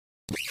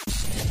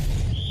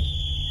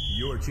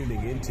You're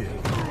tuning into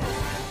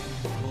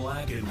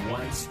Black and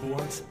White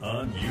Sports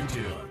on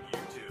YouTube.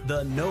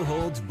 The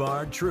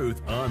no-holds-barred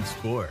truth on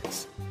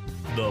sports.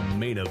 The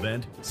main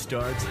event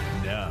starts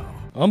now.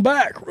 I'm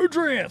back.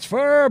 Rodgers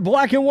for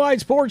Black and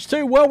White Sports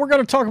 2. Well, we're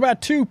going to talk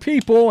about two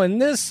people,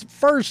 and this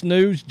first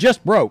news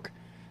just broke.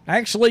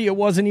 Actually, it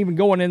wasn't even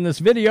going in this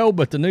video,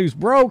 but the news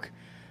broke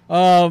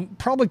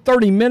probably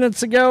 30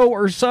 minutes ago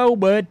or so,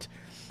 but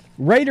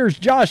Raiders'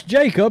 Josh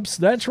Jacobs,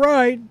 that's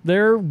right,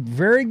 their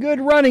very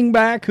good running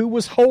back who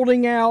was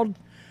holding out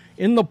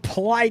in the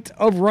plight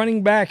of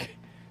running back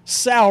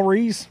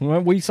salaries.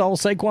 Well, we saw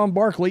Saquon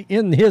Barkley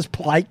in his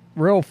plight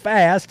real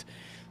fast.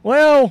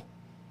 Well,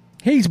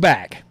 he's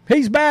back.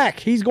 He's back.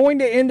 He's going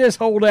to end his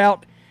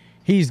holdout.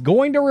 He's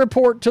going to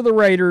report to the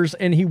Raiders,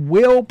 and he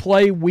will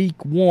play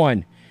week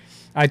 1.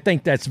 I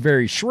think that's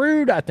very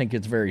shrewd. I think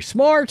it's very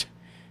smart.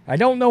 I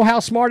don't know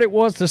how smart it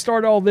was to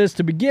start all this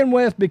to begin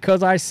with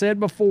because I said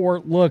before,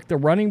 look, the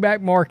running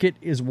back market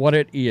is what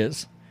it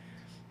is.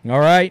 All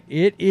right?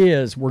 It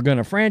is. We're going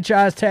to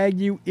franchise tag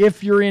you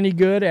if you're any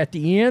good at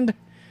the end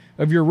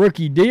of your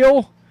rookie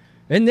deal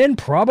and then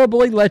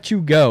probably let you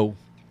go.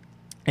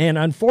 And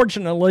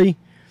unfortunately,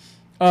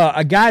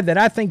 a guy that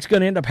I think is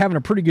going to end up having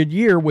a pretty good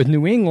year with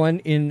New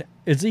England in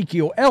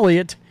Ezekiel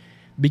Elliott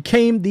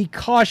became the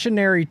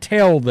cautionary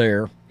tale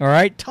there. All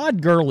right?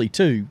 Todd Gurley,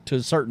 too, to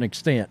a certain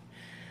extent.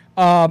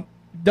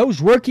 Those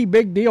rookie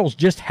big deals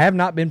just have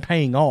not been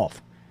paying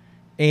off.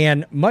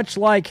 And much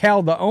like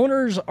how the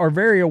owners are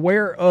very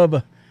aware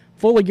of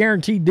fully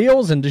guaranteed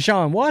deals and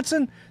Deshaun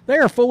Watson, they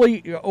are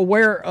fully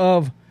aware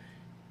of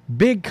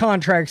big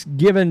contracts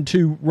given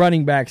to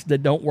running backs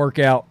that don't work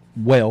out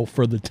well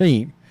for the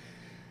team.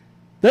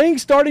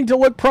 Things starting to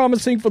look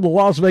promising for the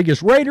Las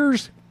Vegas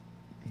Raiders.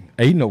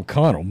 Aiden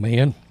O'Connell,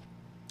 man,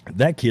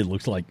 that kid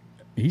looks like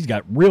he's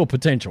got real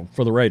potential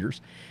for the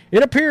Raiders.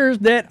 It appears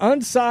that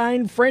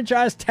unsigned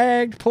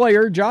franchise-tagged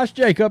player Josh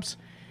Jacobs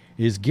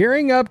is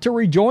gearing up to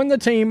rejoin the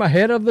team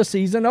ahead of the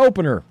season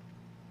opener.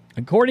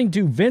 According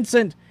to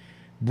Vincent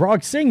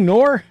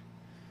Brogsignor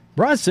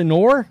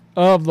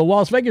of the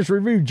Las Vegas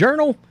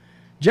Review-Journal,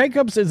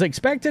 Jacobs is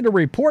expected to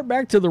report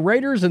back to the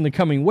Raiders in the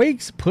coming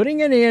weeks,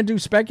 putting an end to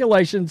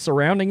speculation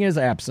surrounding his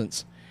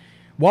absence.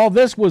 While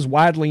this was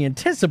widely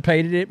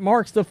anticipated, it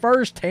marks the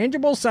first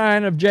tangible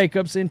sign of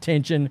Jacobs'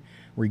 intention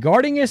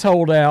regarding his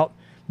holdout.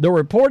 The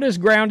report is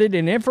grounded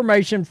in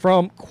information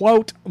from,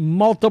 quote,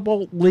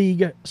 multiple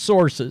league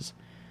sources,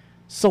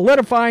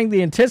 solidifying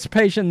the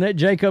anticipation that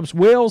Jacobs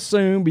will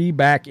soon be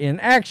back in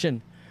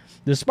action.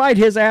 Despite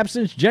his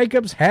absence,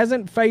 Jacobs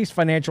hasn't faced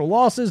financial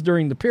losses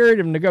during the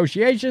period of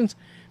negotiations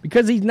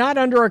because he's not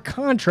under a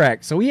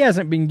contract, so he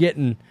hasn't been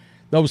getting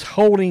those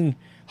holding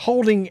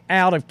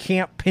out of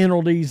camp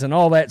penalties and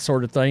all that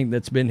sort of thing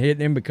that's been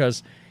hitting him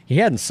because he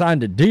hadn't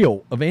signed a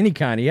deal of any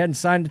kind. He hadn't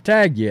signed a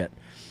tag yet.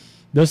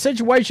 The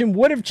situation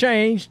would have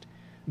changed,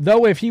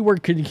 though, if he were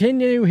to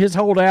continue his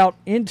holdout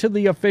into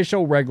the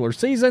official regular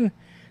season.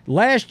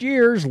 Last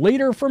year's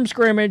leader from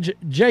scrimmage,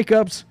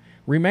 Jacobs,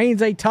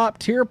 remains a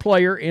top-tier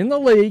player in the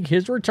league.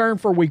 His return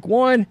for Week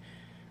 1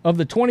 of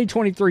the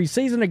 2023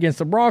 season against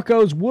the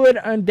Broncos would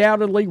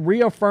undoubtedly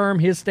reaffirm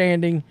his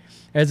standing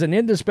as an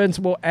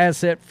indispensable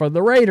asset for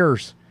the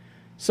Raiders.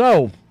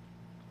 So,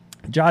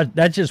 Josh,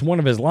 that's just one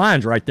of his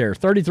lines right there.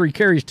 33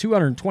 carries,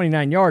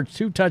 229 yards,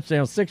 2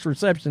 touchdowns, 6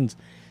 receptions,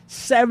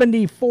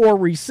 74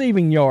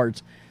 receiving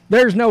yards.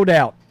 There's no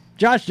doubt.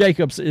 Josh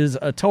Jacobs is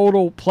a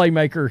total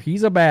playmaker.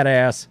 He's a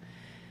badass.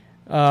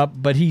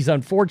 But he's,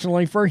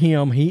 unfortunately for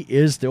him, he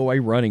is still a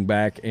running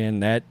back.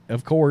 And that,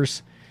 of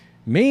course,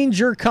 means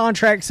your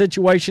contract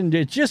situation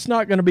is just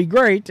not going to be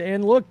great.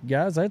 And look,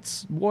 guys,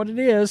 that's what it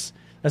is.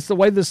 That's the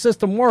way the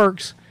system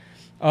works.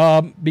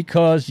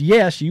 Because,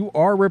 yes, you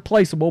are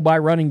replaceable by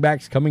running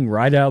backs coming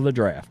right out of the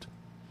draft.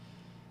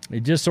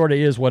 It just sort of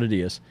is what it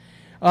is.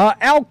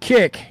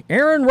 Outkick.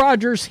 Aaron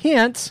Rodgers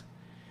hints.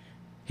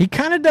 He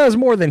kind of does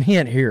more than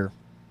hint here.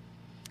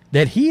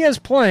 That he is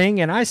playing,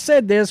 and I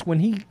said this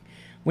when he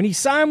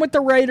signed with the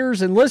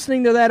Raiders and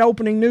listening to that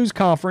opening news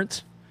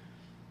conference,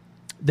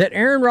 that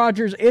Aaron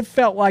Rodgers, it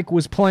felt like,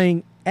 was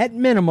playing at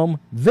minimum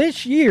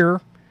this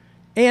year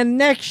and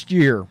next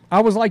year.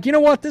 I was like, you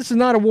know what? This is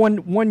not a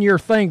one-year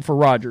thing for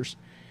Rodgers.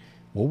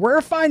 Well,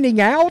 we're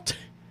finding out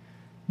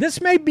this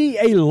may be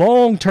a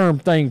long-term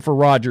thing for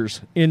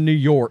Rodgers in New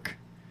York.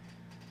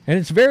 And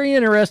it's very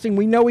interesting.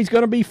 We know he's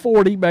going to be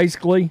 40,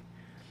 basically.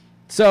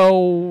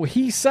 So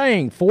he's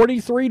saying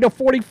 43 to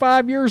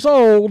 45 years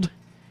old.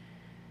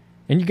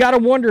 And you got to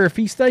wonder if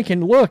he's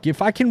thinking, look,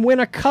 if I can win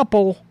a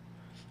couple,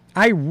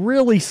 I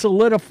really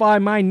solidify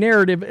my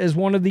narrative as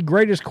one of the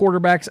greatest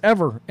quarterbacks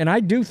ever. And I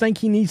do think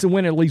he needs to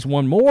win at least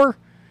one more,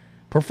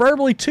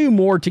 preferably 2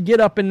 more, to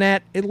get up in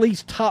that at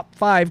least top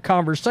 5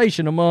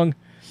 conversation among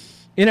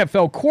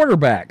NFL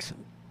quarterbacks.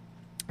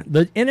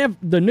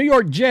 The New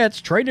York Jets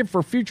traded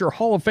for future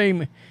Hall of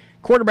Fame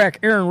quarterback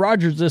Aaron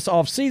Rodgers this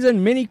offseason.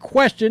 Many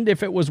questioned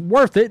if it was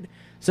worth it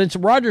since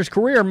Rodgers'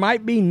 career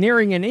might be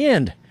nearing an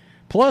end.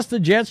 Plus, the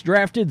Jets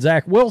drafted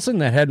Zach Wilson.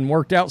 That hadn't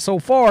worked out so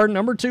far.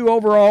 Number 2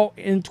 overall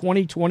in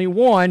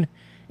 2021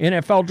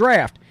 NFL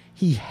draft.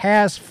 He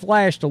has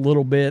flashed a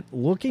little bit,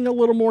 looking a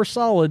little more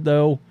solid,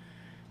 though,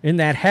 in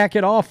that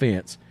Hackett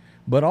offense.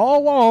 But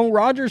all along,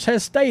 Rodgers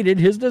has stated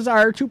his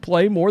desire to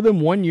play more than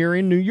 1 year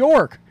in New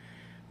York,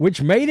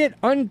 which made it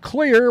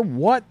unclear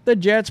what the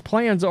Jets'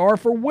 plans are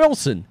for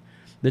Wilson.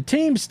 The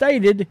team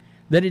stated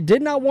that it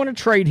did not want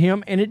to trade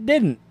him, and it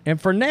didn't. And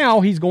for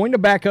now, he's going to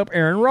back up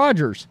Aaron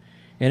Rodgers.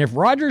 And if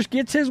Rodgers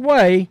gets his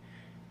way,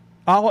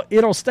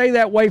 it'll stay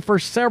that way for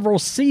several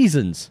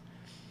seasons.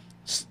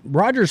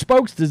 Rodgers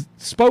spoke to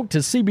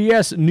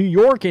CBS New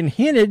York and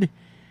hinted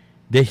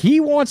that he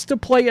wants to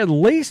play at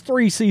least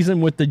 3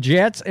 seasons with the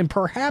Jets and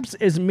perhaps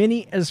as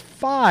many as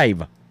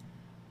 5.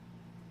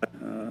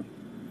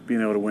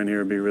 Being able to win here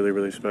would be really,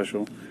 really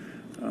special.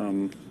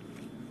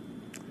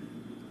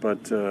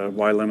 But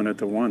why limit it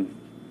to 1?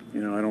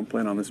 You know, I don't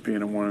plan on this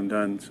being a one and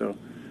done. So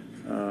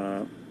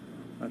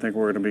I think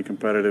we're going to be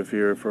competitive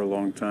here for a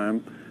long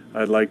time.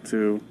 I'd like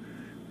to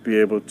be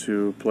able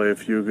to play a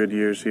few good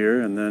years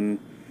here and then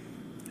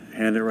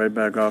hand it right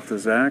back off to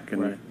Zach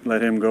and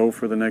let him go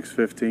for the next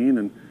 15,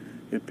 and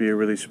it'd be a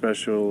really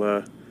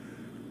special,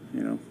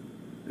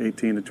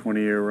 18 to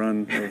 20-year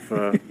run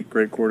of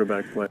great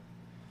quarterback play.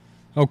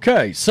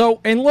 Okay,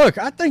 so, and look,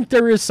 I think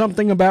there is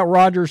something about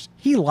Rodgers.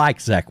 He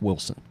likes Zach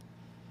Wilson.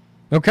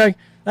 Okay,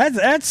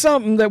 that's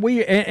something that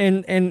we,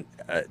 and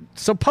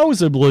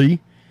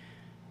supposedly,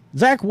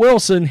 Zach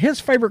Wilson,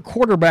 his favorite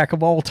quarterback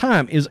of all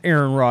time is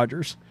Aaron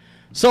Rodgers.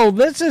 So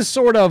this is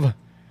sort of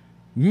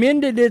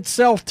mended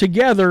itself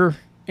together,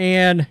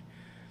 and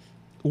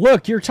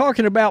look, you're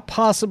talking about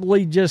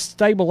possibly just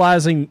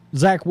stabilizing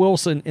Zach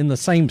Wilson in the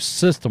same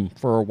system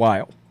for a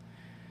while.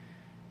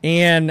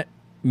 And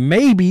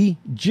maybe,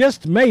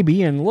 just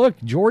maybe, and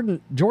look,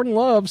 Jordan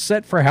Love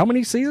set for how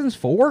many seasons?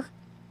 4?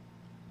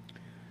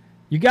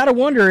 You got to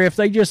wonder if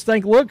they just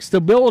think, look,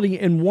 stability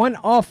in one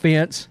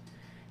offense,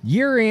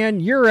 year in,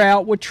 year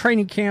out, with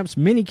training camps,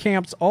 mini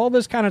camps, all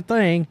this kind of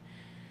thing,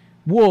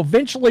 will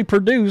eventually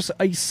produce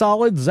a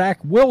solid Zach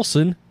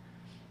Wilson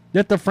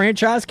that the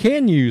franchise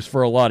can use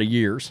for a lot of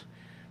years.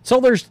 So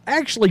there's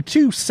actually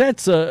two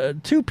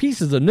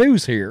pieces of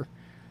news here.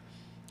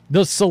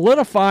 The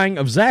solidifying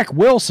of Zach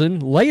Wilson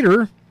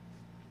later,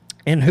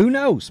 and who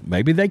knows,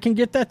 maybe they can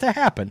get that to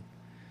happen.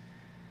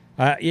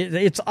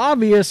 It's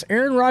obvious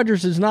Aaron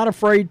Rodgers is not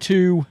afraid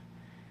to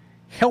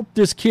help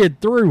this kid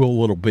through a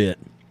little bit.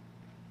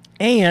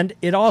 And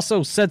it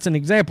also sets an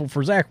example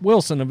for Zach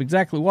Wilson of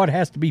exactly what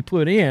has to be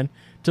put in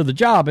to the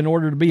job in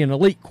order to be an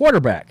elite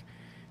quarterback.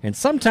 And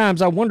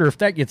sometimes I wonder if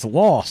that gets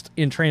lost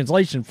in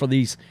translation for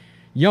these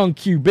young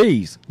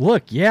QBs.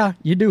 Look, yeah,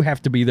 you do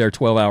have to be there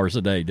 12 hours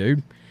a day,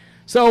 dude.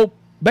 So,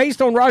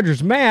 based on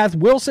Rodgers' math,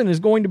 Wilson is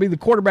going to be the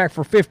quarterback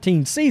for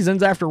 15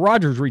 seasons after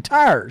Rodgers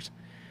retires.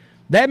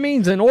 That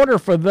means in order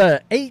for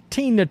the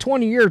 18 to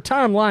 20-year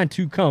timeline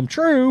to come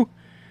true,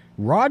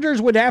 Rodgers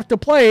would have to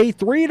play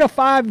 3 to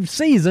 5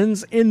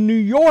 seasons in New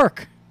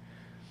York.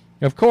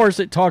 Of course,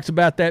 it talks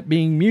about that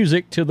being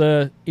music to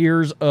the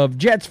ears of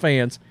Jets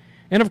fans.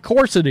 And of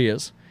course it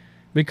is,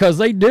 because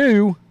they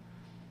do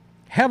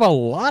have a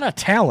lot of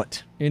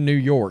talent in New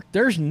York.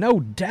 There's no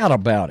doubt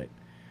about it.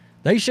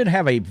 They should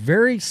have a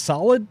very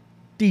solid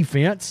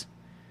defense.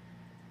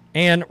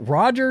 And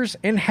Rodgers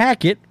and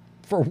Hackett,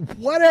 for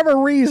whatever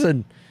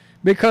reason,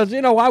 because,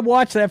 I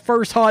watched that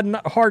first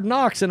Hard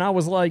Knocks and I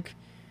was like,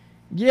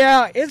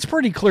 yeah, it's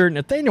pretty clear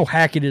Nathaniel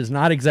Hackett is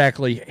not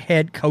exactly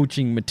head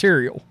coaching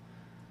material.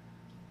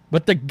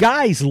 But the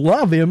guys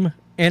love him,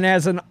 and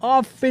as an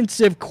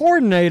offensive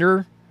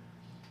coordinator,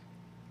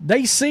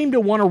 they seem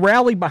to want to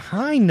rally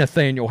behind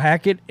Nathaniel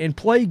Hackett and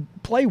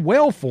play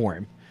well for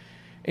him.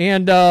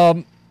 And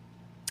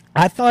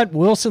I thought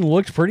Wilson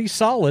looked pretty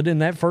solid in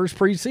that first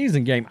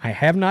preseason game. I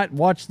have not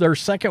watched their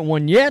second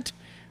one yet.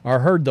 I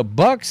heard the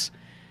Bucs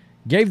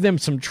gave them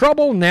some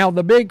trouble. Now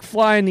the big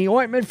fly in the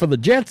ointment for the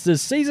Jets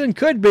this season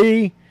could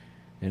be,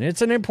 and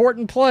it's an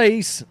important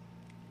place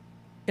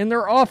in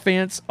their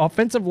offense.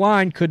 Offensive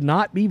line could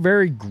not be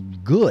very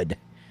good.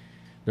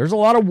 There's a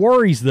lot of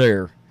worries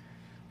there.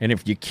 And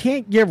if you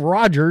can't give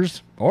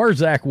Rodgers or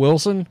Zach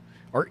Wilson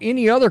or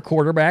any other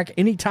quarterback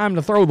any time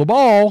to throw the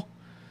ball,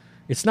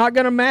 it's not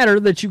going to matter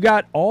that you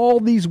got all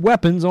these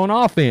weapons on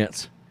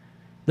offense.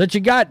 That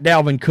you got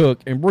Dalvin Cook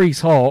and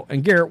Breece Hall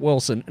and Garrett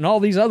Wilson and all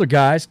these other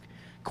guys.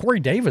 Corey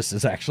Davis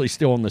is actually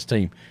still on this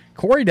team.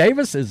 Corey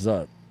Davis is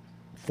a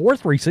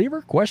 4th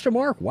receiver? ?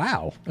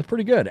 Wow, that's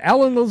pretty good.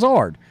 Alan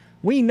Lazard.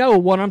 We know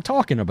what I'm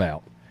talking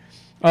about.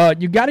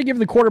 You got to give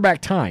the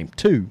quarterback time,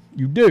 too.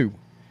 You do.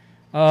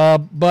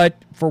 But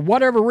for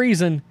whatever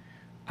reason,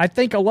 I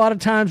think a lot of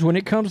times when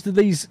it comes to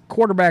these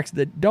quarterbacks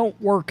that don't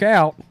work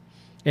out,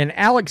 and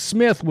Alex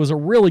Smith was a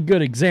really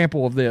good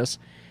example of this.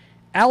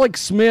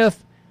 Alex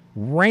Smith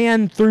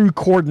ran through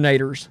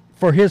coordinators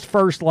for his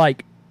first,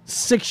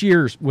 6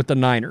 years with the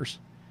Niners.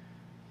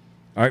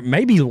 All right,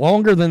 maybe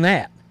longer than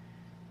that,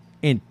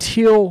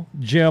 until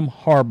Jim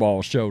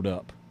Harbaugh showed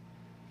up.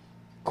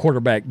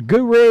 Quarterback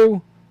guru,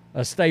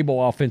 a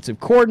stable offensive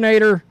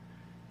coordinator,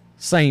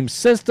 same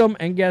system,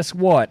 and guess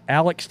what?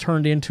 Alex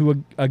turned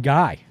into a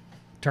guy,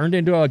 turned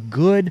into a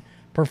good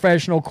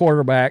professional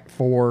quarterback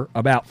for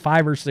about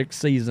 5 or 6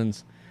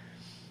 seasons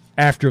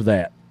after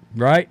that,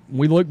 right?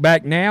 We look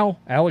back now,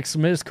 Alex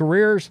Smith's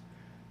career's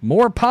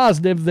more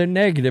positive than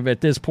negative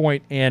at this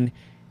point. And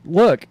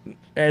look,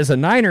 as a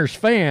Niners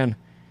fan,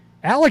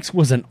 Alex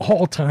was an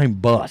all-time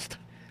bust.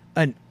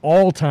 An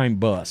all-time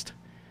bust.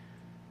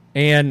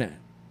 And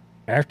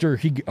after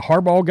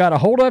Harbaugh got a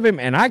hold of him,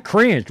 and I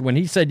cringed when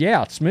he said,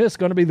 yeah, Smith's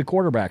going to be the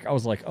quarterback. I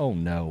was like, oh,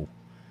 no.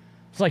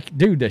 It's like,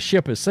 dude, the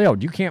ship has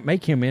sailed. You can't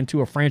make him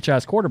into a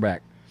franchise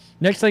quarterback.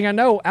 Next thing I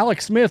know,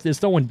 Alex Smith is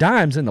throwing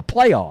dimes in the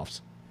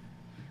playoffs.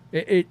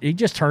 He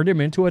just turned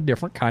him into a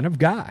different kind of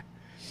guy.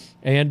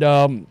 And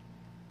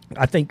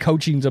I think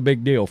coaching's a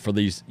big deal for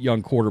these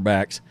young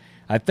quarterbacks.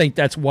 I think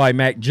that's why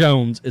Mac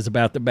Jones is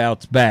about to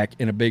bounce back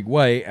in a big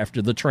way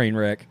after the train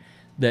wreck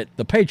that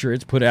the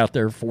Patriots put out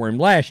there for him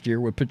last year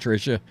with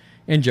Patricia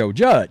and Joe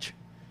Judge.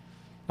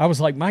 I was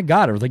like, my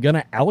God, are they going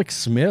to Alex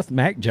Smith,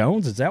 Mac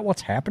Jones? Is that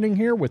what's happening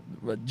here with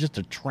just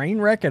a train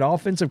wreck at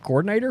offensive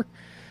coordinator?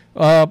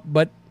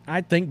 But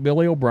I think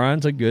Billy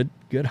O'Brien's a good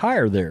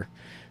hire there.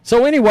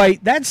 So anyway,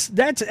 that's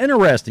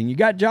interesting. You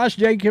got Josh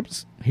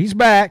Jacobs. He's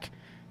back.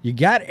 You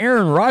got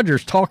Aaron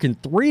Rodgers talking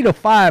 3 to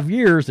 5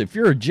 years. If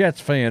you're a Jets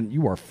fan,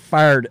 you are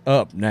fired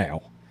up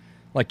now.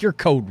 Like you're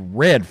code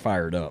red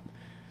fired up.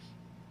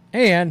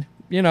 And,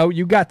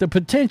 you got the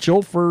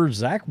potential for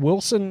Zach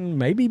Wilson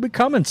maybe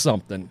becoming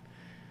something,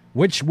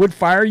 which would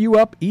fire you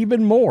up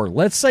even more.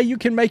 Let's say you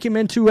can make him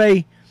into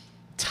a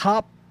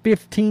top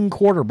 15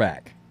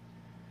 quarterback.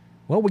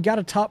 Well, we got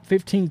a top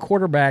 15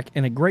 quarterback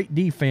and a great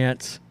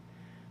defense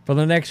for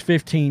the next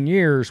 15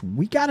 years.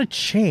 We got a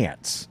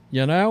chance,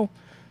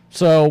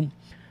 So,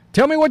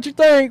 tell me what you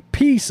think.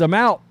 Peace. I'm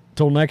out.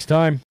 Till next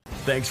time.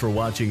 Thanks for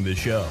watching the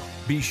show.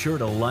 Be sure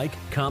to like,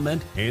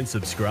 comment, and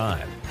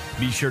subscribe.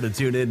 Be sure to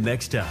tune in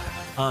next time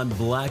on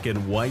Black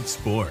and White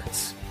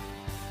Sports.